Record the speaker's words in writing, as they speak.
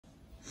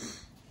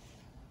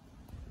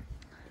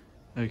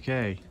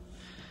Okay,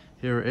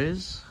 here it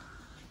is,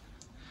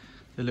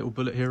 the little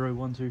Bullet Hero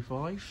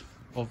 125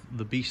 of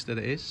the beast that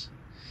it is.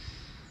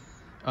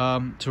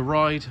 To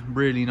ride,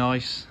 really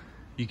nice.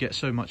 You get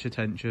so much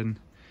attention.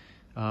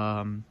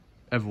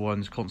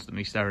 Everyone's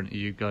constantly staring at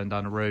you going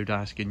down the road,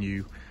 asking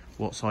you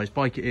what size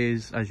bike it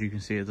is. As you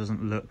can see, it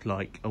doesn't look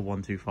like a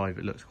 125.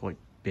 It looks quite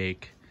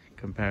big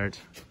compared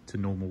to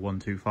normal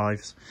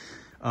 125s.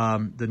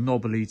 The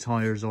knobbly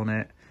tires on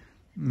it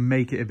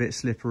make it a bit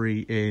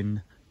slippery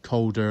in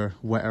colder,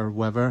 wetter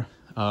weather.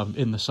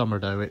 In the summer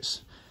though,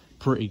 it's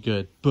pretty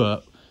good,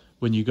 but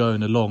when you're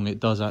going along, it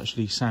does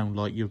actually sound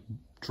like you're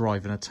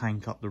driving a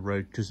tank up the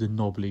road because the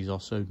knobblies are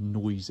so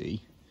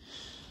noisy.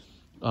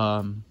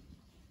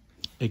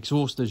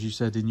 Exhaust, as you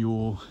said in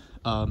your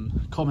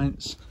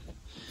comments,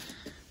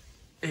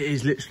 it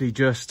is literally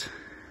just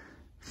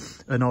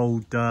an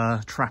old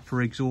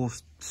trapper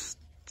exhaust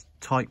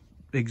type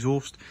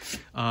exhaust.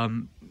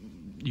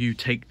 You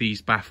take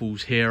these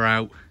baffles here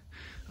out,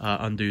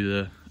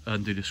 undo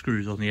the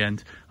screws on the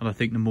end, and I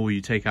think the more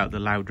you take out, the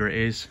louder it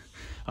is.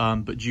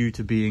 But due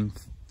to being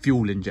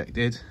fuel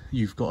injected,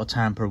 you've got to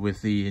tamper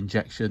with the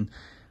injection,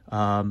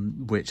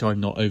 which I'm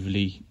not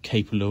overly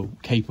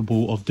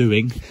capable of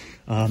doing.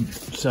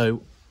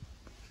 So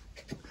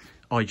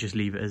I just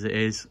leave it as it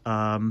is.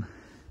 It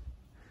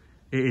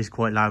is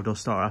quite loud. I'll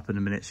start up in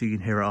a minute so you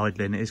can hear it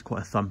idling. It is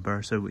quite a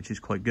thumper, so which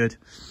is quite good.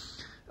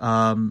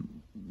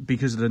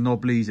 Because of the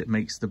knobblies, it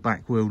makes the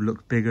back wheel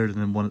look bigger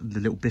than one of the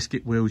little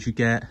biscuit wheels you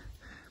get.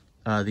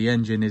 The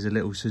engine is a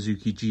little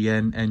Suzuki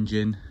GN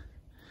engine,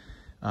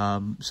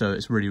 so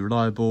it's really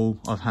reliable.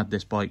 I've had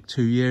this bike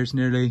 2 years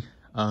nearly.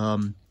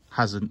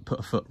 Hasn't put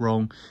a foot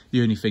wrong.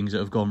 The only things that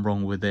have gone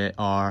wrong with it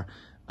are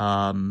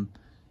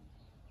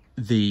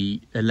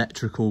the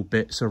electrical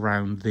bits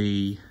around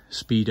the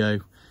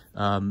speedo,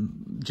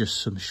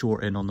 just some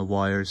shorting on the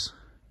wires.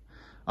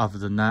 Other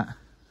than that,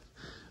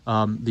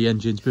 the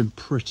engine's been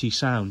pretty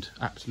sound,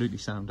 absolutely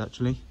sound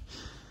actually.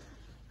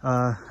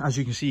 As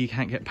you can see, you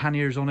can't get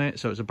panniers on it,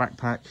 so it's a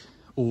backpack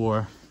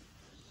or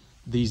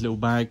these little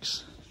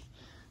bags,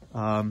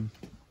 and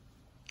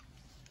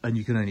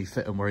you can only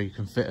fit them where you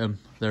can fit them.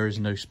 There is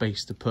no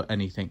space to put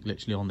anything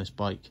literally on this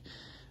bike.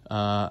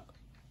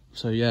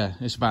 So yeah,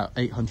 it's about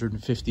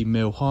 850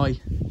 mil high,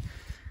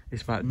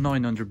 it's about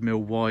 900 mil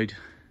wide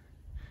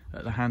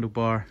at the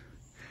handlebar,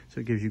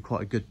 so it gives you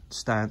quite a good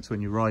stance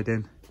when you're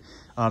riding.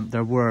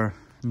 There were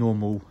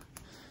normal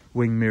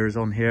wing mirrors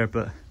on here,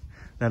 but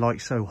they're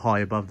like so high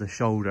above the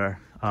shoulder,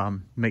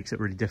 makes it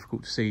really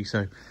difficult to see.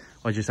 So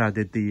I just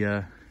added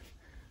the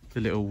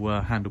little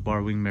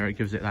handlebar wing mirror. It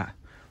gives it that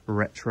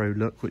retro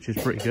look, which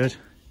is pretty good.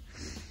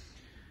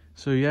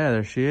 So yeah,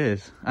 there she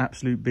is,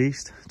 absolute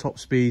beast. Top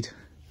speed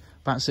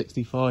about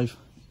 65.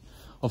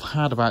 I've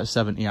had about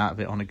 70 out of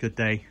it on a good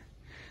day.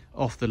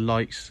 Off the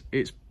lights,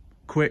 it's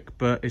quick,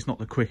 but it's not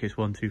the quickest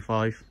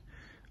 125.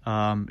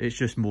 It's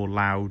just more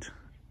loud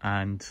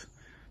and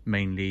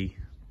mainly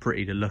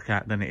pretty to look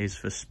at than it is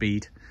for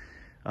speed.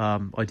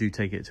 I do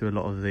take it to a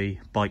lot of the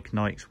bike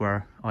nights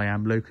where I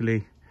am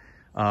locally,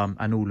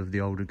 and all of the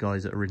older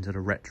guys that are into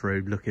the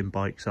retro looking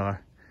bikes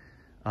are,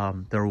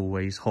 they're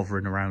always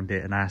hovering around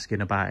it and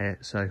asking about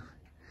it. So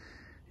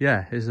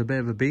yeah, it's a bit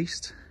of a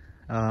beast.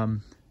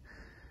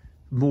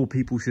 More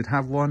people should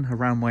have one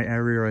around my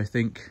area. I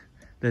think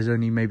there's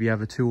only maybe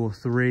ever 2 or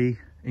 3,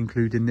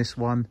 including this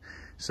one.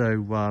 So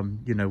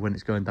you know, when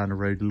it's going down the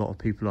road, a lot of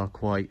people are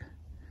quite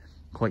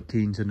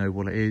keen to know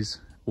what it is,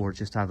 or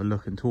just have a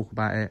look and talk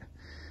about it.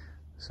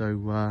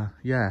 So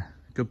yeah,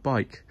 good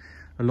bike.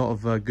 A lot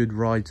of good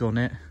rides on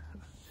it.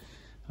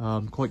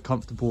 Quite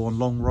comfortable on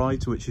long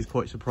rides, which is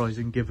quite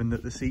surprising given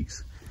that the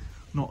seat's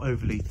not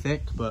overly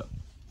thick, but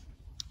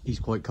he's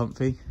quite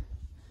comfy.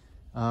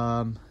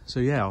 So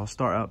yeah, I'll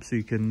start up so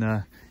you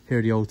can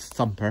hear the old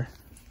thumper.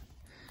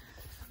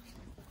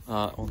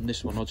 On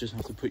this one, I'll just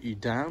have to put you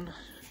down,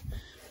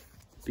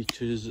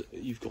 because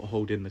you've got to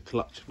hold in the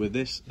clutch with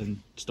this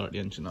and start the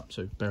engine up,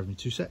 so bear with me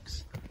 2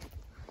 secs.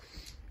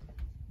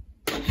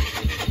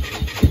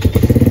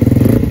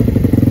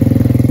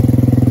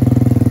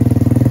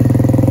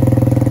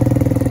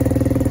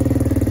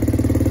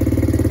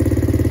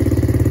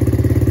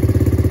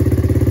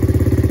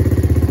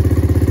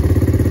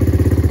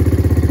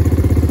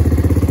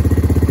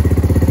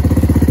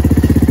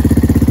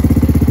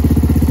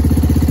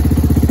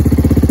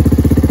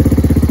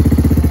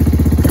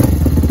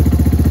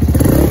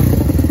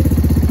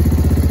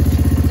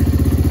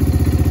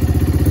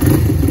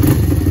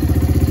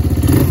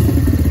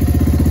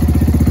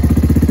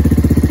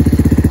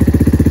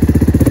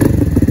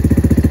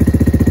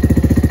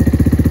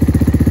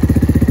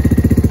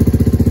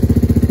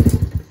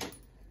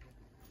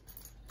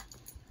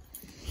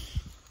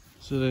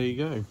 So there you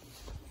go,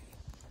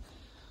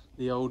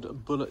 the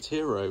old Bullet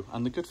Hero.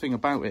 And the good thing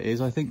about it is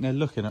I think they're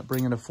looking at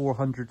bringing a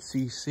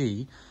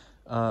 400cc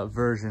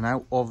version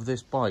out of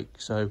this bike,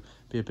 so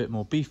be a bit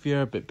more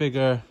beefier, a bit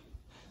bigger.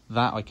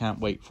 That I can't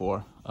wait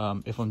for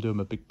if I'm doing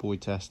a big boy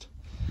test.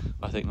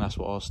 I think that's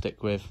what I'll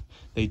stick with.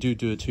 They do a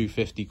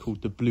 250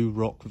 called the Blue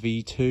Rock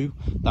V2.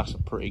 That's a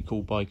pretty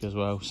cool bike as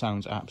well.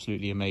 Sounds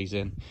absolutely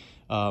amazing.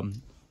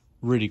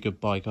 Really good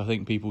bike. I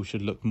think people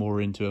should look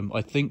more into them.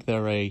 I think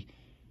they're a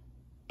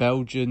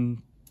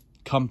Belgian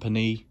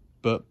company,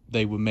 but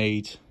they were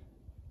made,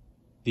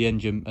 the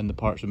engine and the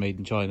parts were made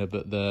in China,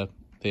 but the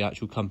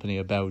actual company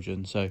are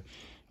Belgian. So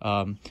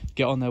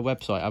get on their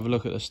website, have a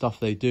look at the stuff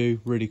they do.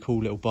 Really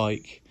cool little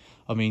bike.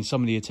 I mean,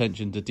 some of the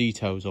attention to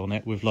details on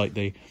it with like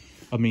the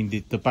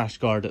bash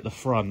guard at the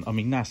front. I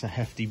mean, that's a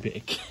hefty bit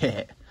of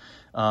kit,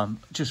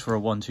 just for a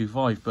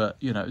 125. But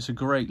you know, it's a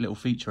great little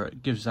feature.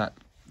 It gives that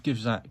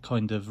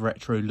kind of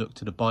retro look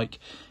to the bike.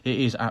 It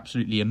is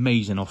absolutely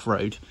amazing off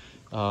road.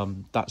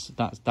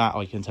 That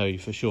I can tell you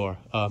for sure.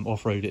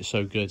 Off road, it's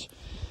so good.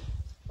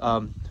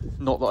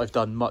 Not that I've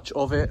done much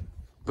of it,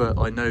 but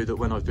I know that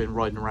when I've been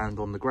riding around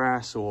on the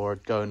grass or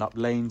going up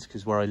lanes,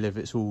 because where I live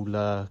it's all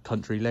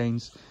country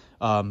lanes,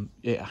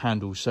 it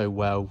handles so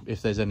well.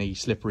 If there's any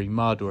slippery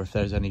mud or if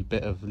there's any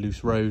bit of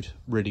loose road,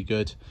 really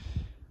good.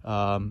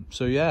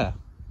 So yeah,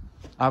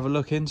 have a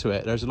look into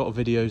it. There's a lot of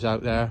videos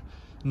out there,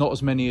 not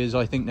as many as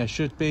I think there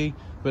should be,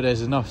 but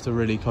there's enough to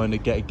really kind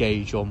of get a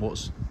gauge on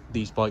what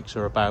these bikes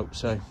are about.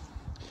 So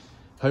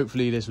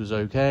hopefully this was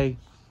okay.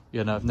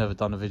 You know, I've never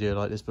done a video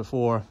like this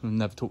before. I've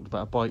never talked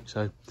about a bike,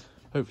 so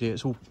hopefully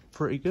it's all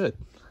pretty good.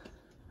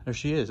 There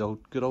she is,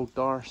 good old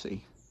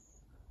Darcy.